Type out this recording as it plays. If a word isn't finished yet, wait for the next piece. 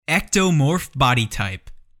Ectomorph body type.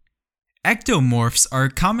 Ectomorphs are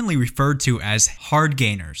commonly referred to as hard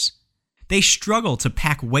gainers. They struggle to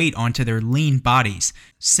pack weight onto their lean bodies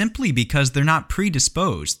simply because they're not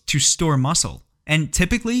predisposed to store muscle and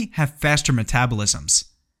typically have faster metabolisms.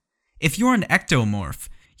 If you're an ectomorph,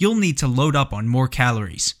 you'll need to load up on more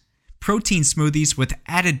calories. Protein smoothies with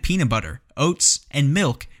added peanut butter, oats, and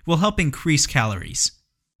milk will help increase calories.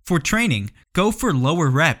 For training, go for lower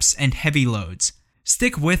reps and heavy loads.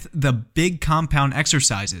 Stick with the big compound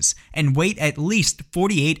exercises and wait at least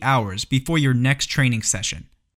 48 hours before your next training session.